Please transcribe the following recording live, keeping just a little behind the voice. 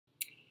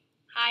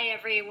Hi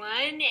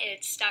everyone,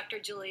 it's Dr.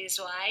 Julia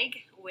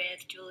Zweig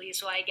with Julia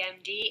Zweig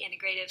MD,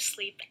 Integrative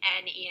Sleep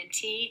and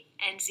ENT,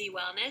 and Z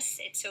Wellness.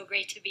 It's so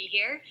great to be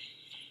here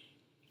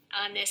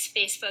on this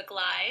Facebook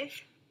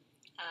Live.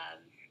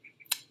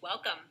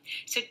 Welcome.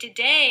 So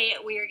today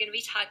we are going to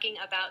be talking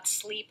about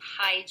sleep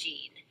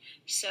hygiene.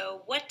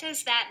 So what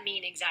does that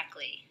mean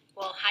exactly?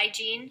 Well,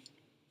 hygiene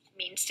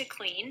means to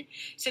clean.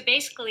 So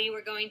basically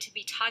we're going to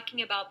be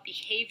talking about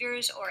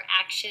behaviors or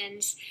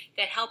actions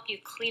that help you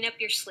clean up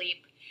your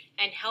sleep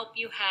and help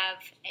you have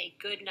a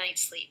good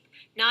night's sleep.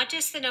 Not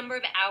just the number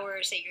of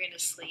hours that you're going to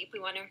sleep, we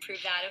want to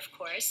improve that of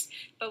course,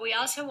 but we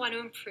also want to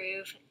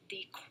improve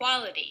the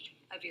quality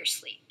of your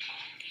sleep.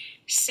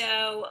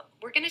 So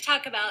we're going to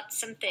talk about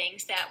some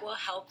things that will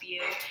help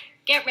you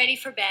get ready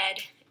for bed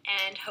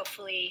and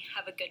hopefully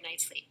have a good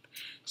night's sleep.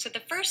 So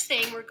the first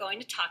thing we're going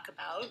to talk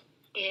about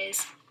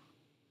is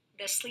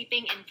the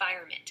sleeping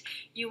environment.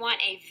 You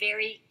want a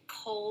very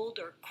cold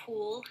or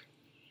cool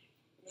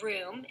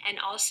room and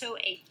also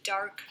a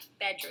dark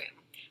bedroom.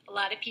 A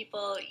lot of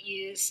people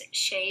use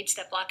shades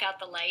that block out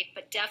the light,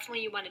 but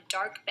definitely you want a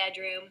dark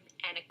bedroom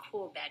and a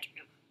cool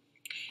bedroom.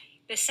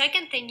 The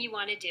second thing you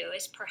want to do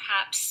is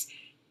perhaps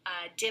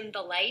dim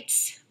the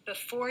lights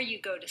before you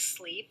go to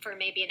sleep for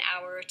maybe an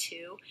hour or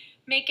two.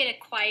 Make it a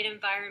quiet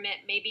environment,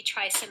 maybe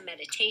try some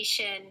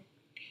meditation,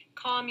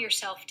 calm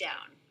yourself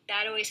down.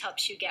 That always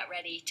helps you get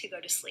ready to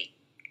go to sleep.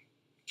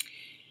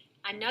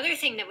 Another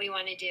thing that we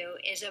want to do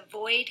is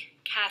avoid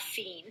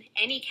caffeine,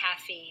 any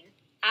caffeine,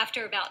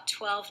 after about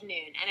 12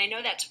 noon. And I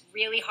know that's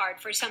really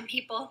hard for some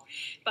people,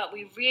 but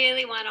we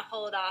really want to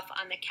hold off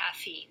on the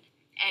caffeine.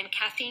 And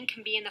caffeine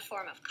can be in the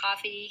form of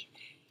coffee,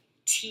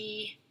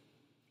 tea,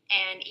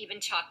 and even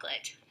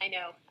chocolate. I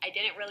know, I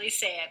didn't really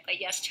say it, but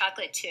yes,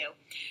 chocolate too.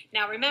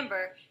 Now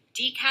remember,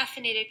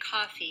 decaffeinated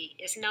coffee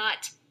is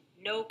not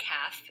no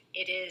caff,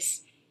 it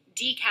is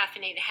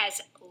decaffeinated. It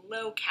has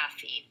low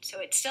caffeine, so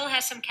it still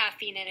has some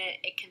caffeine in it.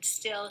 It can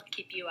still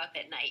keep you up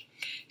at night.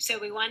 So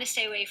we want to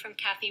stay away from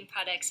caffeine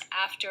products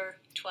after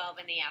 12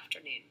 in the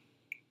afternoon.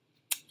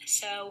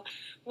 So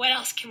what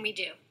else can we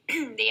do?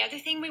 The other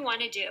thing we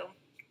want to do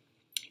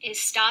is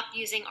stop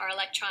using our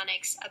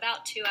electronics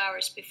about 2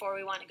 hours before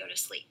we want to go to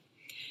sleep.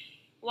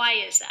 Why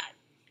is that?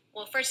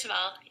 Well, first of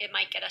all, it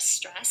might get us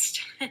stressed.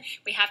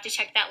 We have to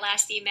check that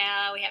last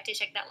email, we have to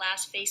check that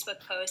last Facebook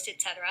post,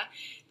 etc.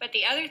 But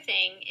the other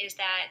thing is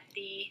that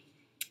the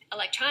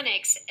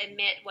electronics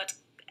emit what's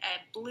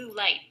a blue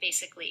light,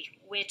 basically,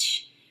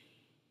 which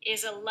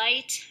is a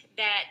light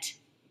that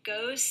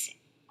goes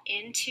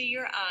into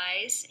your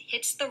eyes,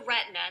 hits the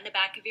retina in the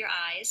back of your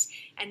eyes,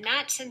 and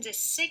that sends a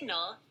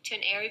signal to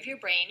an area of your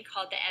brain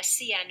called the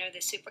SCN, or the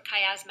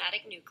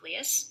suprachiasmatic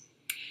nucleus.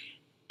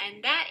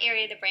 And that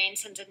area of the brain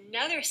sends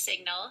another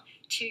signal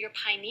to your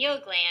pineal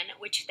gland,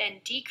 which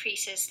then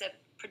decreases the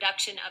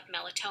production of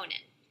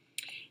melatonin.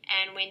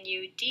 And when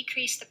you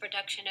decrease the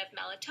production of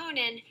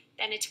melatonin,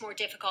 then it's more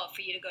difficult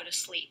for you to go to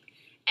sleep.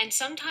 And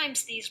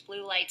sometimes these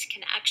blue lights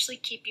can actually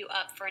keep you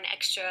up for an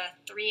extra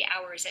 3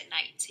 hours at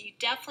night. So you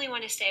definitely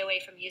want to stay away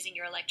from using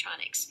your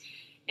electronics.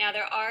 Now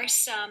there are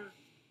some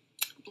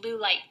blue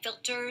light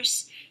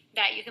filters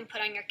that you can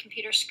put on your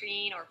computer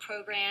screen, or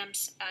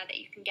programs that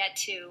you can get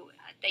to,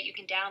 that you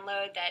can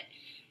download that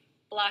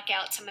block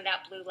out some of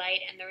that blue light.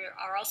 And there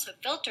are also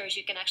filters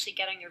you can actually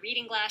get on your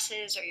reading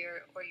glasses or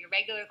your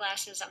regular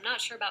glasses. I'm not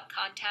sure about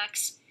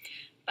contacts,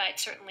 but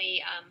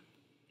certainly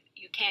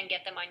you can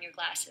get them on your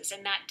glasses,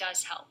 and that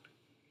does help.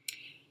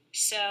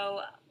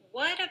 So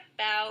what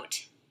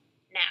about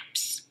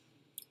naps?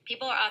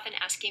 People are often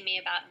asking me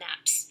about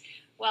naps.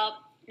 Well,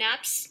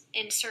 naps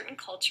in certain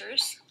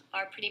cultures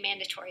are pretty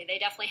mandatory. They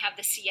definitely have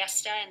the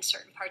siesta in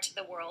certain parts of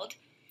the world.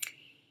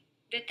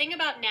 The thing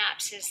about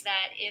naps is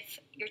that if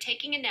you're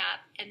taking a nap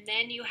and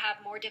then you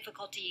have more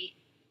difficulty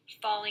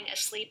falling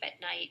asleep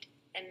at night,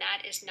 then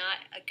that is not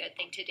a good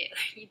thing to do.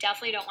 You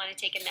definitely don't want to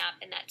take a nap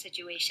in that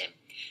situation.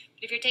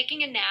 But if you're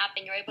taking a nap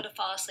and you're able to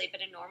fall asleep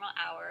at a normal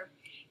hour,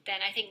 then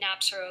I think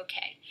naps are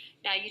okay.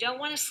 Now, you don't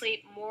want to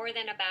sleep more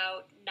than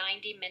about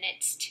 90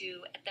 minutes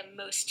to at the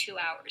most 2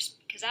 hours,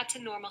 because that's a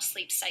normal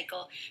sleep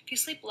cycle. If you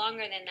sleep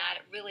longer than that,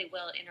 it really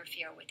will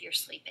interfere with your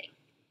sleeping.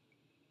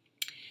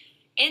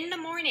 In the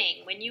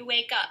morning, when you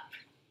wake up,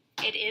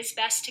 it is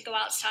best to go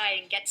outside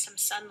and get some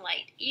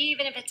sunlight.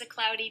 Even if it's a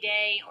cloudy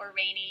day or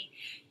rainy,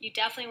 you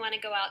definitely want to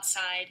go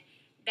outside.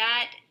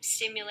 That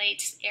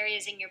stimulates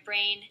areas in your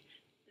brain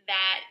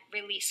that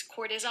release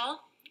cortisol,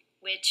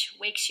 which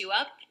wakes you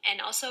up,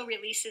 and also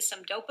releases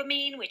some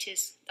dopamine, which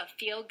is the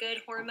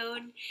feel-good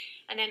hormone,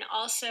 and then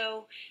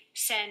also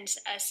sends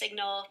a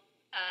signal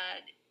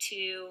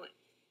to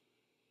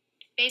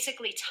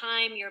basically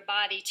time your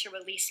body to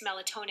release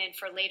melatonin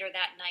for later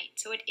that night.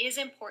 So it is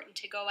important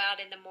to go out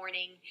in the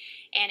morning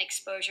and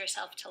expose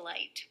yourself to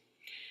light.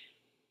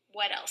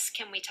 What else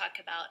can we talk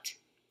about?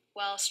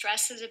 Well,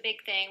 stress is a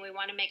big thing. We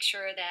want to make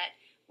sure that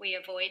we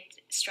avoid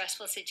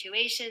stressful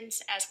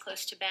situations as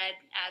close to bed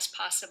as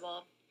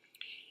possible.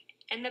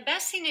 And the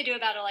best thing to do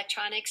about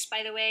electronics,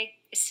 by the way,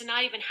 is to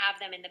not even have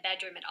them in the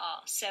bedroom at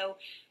all. So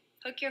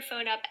Hook your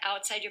phone up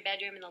outside your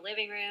bedroom in the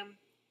living room.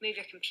 Move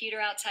your computer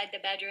outside the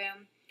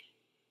bedroom.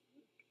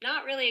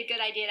 Not really a good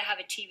idea to have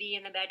a TV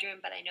in the bedroom,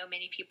 but I know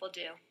many people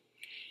do.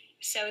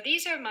 So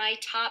these are my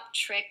top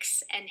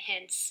tricks and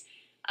hints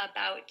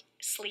about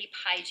sleep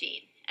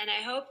hygiene, and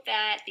I hope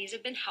that these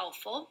have been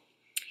helpful.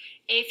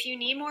 If you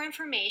need more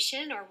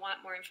information or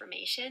want more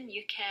information,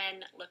 you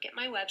can look at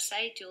my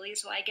website,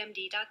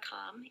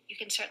 juliezweigmd.com. You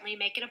can certainly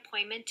make an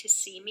appointment to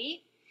see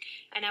me,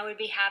 and I would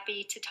be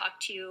happy to talk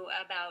to you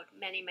about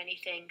many, many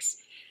things.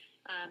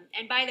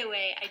 And by the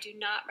way, I do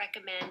not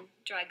recommend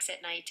drugs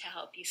at night to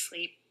help you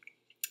sleep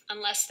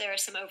unless there are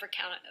some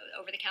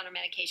over-the-counter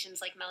medications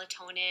like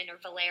melatonin or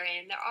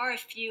valerian. There are a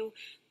few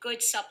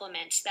good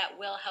supplements that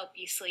will help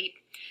you sleep,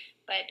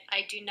 but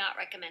I do not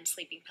recommend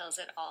sleeping pills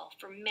at all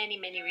for many,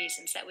 many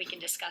reasons that we can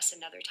discuss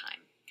another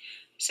time.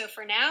 So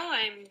for now,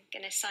 I'm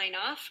going to sign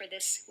off for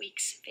this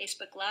week's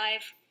Facebook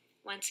Live.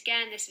 Once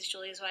again, this is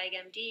Julie Zweig,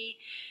 MD,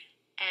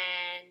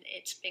 and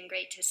it's been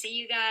great to see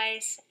you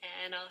guys,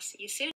 and I'll see you soon.